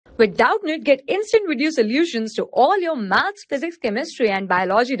With Doubtnut, get instant video solutions to all your maths, physics, chemistry, and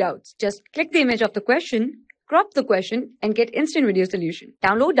biology doubts. Just click the image of the question, crop the question, and get instant video solution.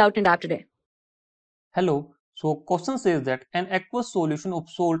 Download Doubtnut app today. Hello. So question says that an aqueous solution of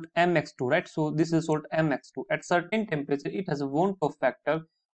salt mx2, right? So this is salt mx2. At certain temperature, it has a want-of factor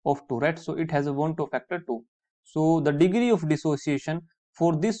of 2, right? So it has a want-of factor 2. So the degree of dissociation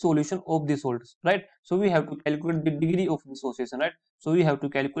for this solution of the salts, right? So we have to calculate the degree of dissociation, right? So we have to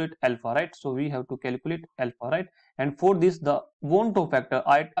calculate alpha, right? So we have to calculate alpha, right? And for this, the want-of factor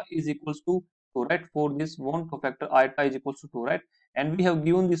iota is equals to 2, right? For this want-of factor iota is equals to 2, right? And we have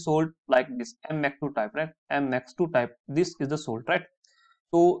given the salt like this mx2 type, right? mx2 type, this is the salt, right?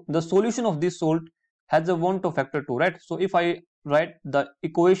 So the solution of this salt has a want-of factor 2, right? So if I write the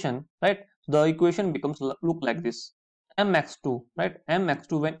equation, right, the equation becomes look like this mx2, right?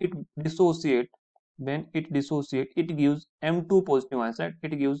 mx2, when it dissociate, it gives m2 positive ions, right?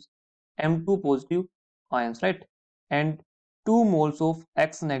 It gives m2 positive ions, right? And 2 moles of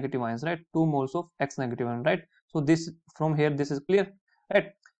x negative ions, right? 2 moles of x negative ions, right? So this, from here, this is clear,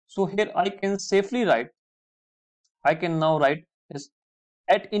 right? So here I can safely write, I can now write is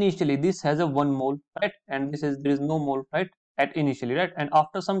at initially this has a 1 mole, right? And this is, there is no mole, right? At initially, right? And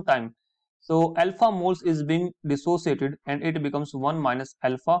after some time, so alpha moles is being dissociated and it becomes 1 minus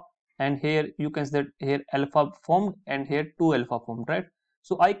alpha, and here you can say that here alpha formed and here 2 alpha formed, right?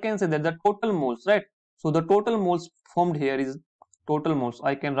 So I can say that the total moles, right? So the total moles formed here is total moles.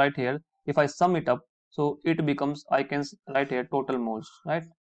 I can write here, if I sum it up, so it becomes, I can write here total moles, right?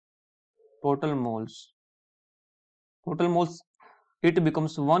 Total moles, it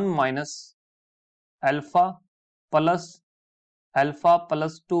becomes 1 minus alpha plus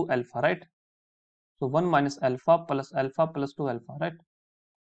 2 alpha, right? So 1 minus alpha plus 2 alpha, right?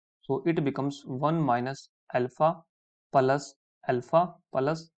 So it becomes 1 minus alpha plus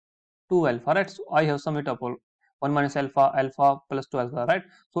 2 alpha, right? So I have sum it up all, 1 minus alpha plus 2 alpha, right?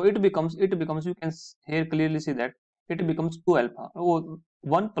 So it becomes, you can here clearly see that it becomes 2 alpha,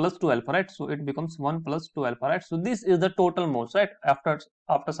 1 plus 2 alpha, right? So it becomes 1 plus 2 alpha, right? So this is the total moles, right? After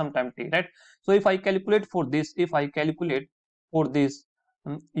some time t, right? So if I calculate for this,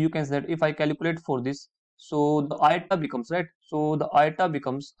 you can say that if I calculate for this, so the iota becomes, right? So the iota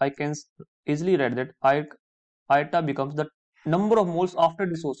becomes, I can easily write that iota becomes the number of moles after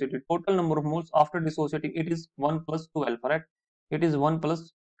dissociated, total number of moles after dissociating, it is 1 plus 2 alpha, right? It is 1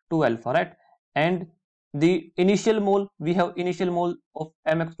 plus 2 alpha, right? And the initial mole, we have initial mole of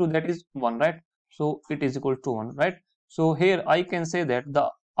mx2, that is 1, right? So it is equal to 1, right? So here I can say that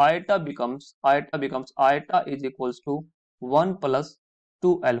the iota becomes iota is equals to 1 plus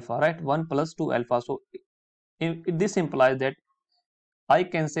 2 alpha, right? 1 plus 2 alpha. So this implies that I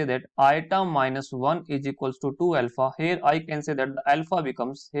can say that iota minus 1 is equals to 2 alpha. Here I can say that the alpha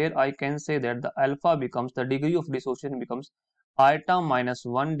becomes, the degree of dissociation becomes iota minus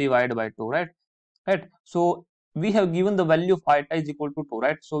 1 divided by 2, right? Right. So we have given the value of iota is equal to 2,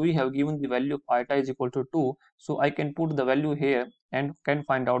 right? So we have given the value of iota is equal to 2. So I can put the value here and can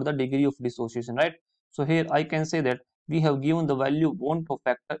find out the degree of dissociation, right? So here I can say that we have given the value want-of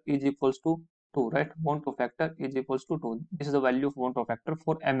factor is equals to 2, right? Want-of factor is equals to 2. This is the value of want-of factor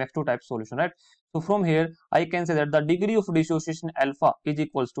for mx2 type solution, right? So from here I can say that the degree of dissociation alpha is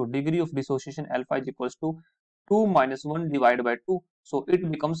equals to 2 minus 1 divided by 2. So it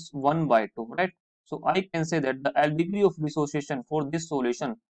becomes 1 by 2, right? So I can say that the degree of dissociation for this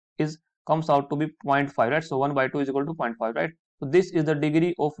solution comes out to be 0.5, right? So 1 by 2 is equal to 0.5, right? So this is the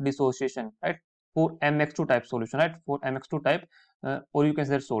degree of dissociation, right? For mx2 type solution, right? For mx2 type, or you can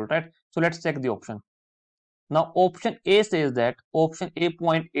say salt, right? So let's check the option. Now option A says that option A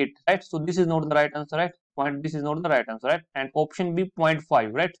 0.8, right? So this is not the right answer, right? This is not the right answer, right? And option B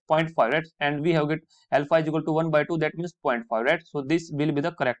 0.5, right? 0.5, right? And we have get alpha is equal to 1 by 2, that means 0.5, right? So this will be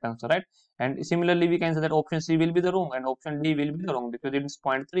the correct answer, right? And similarly we can say that option C will be the wrong and option D will be the wrong because it is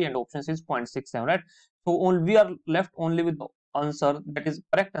 0.3 and option C is 0.67, right? So we are left only with the answer, that is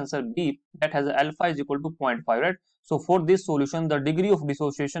correct answer B, that has alpha is equal to 0.5, right? So for this solution, the degree of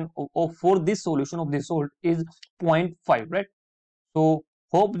dissociation for this solution of this salt is 0.5, right? So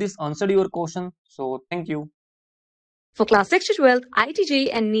hope this answered your question. So thank you. For class 6 to 12, IIT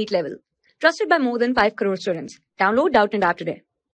JEE and NEET level. Trusted by more than 5 crore students. Download Doubtnut app today.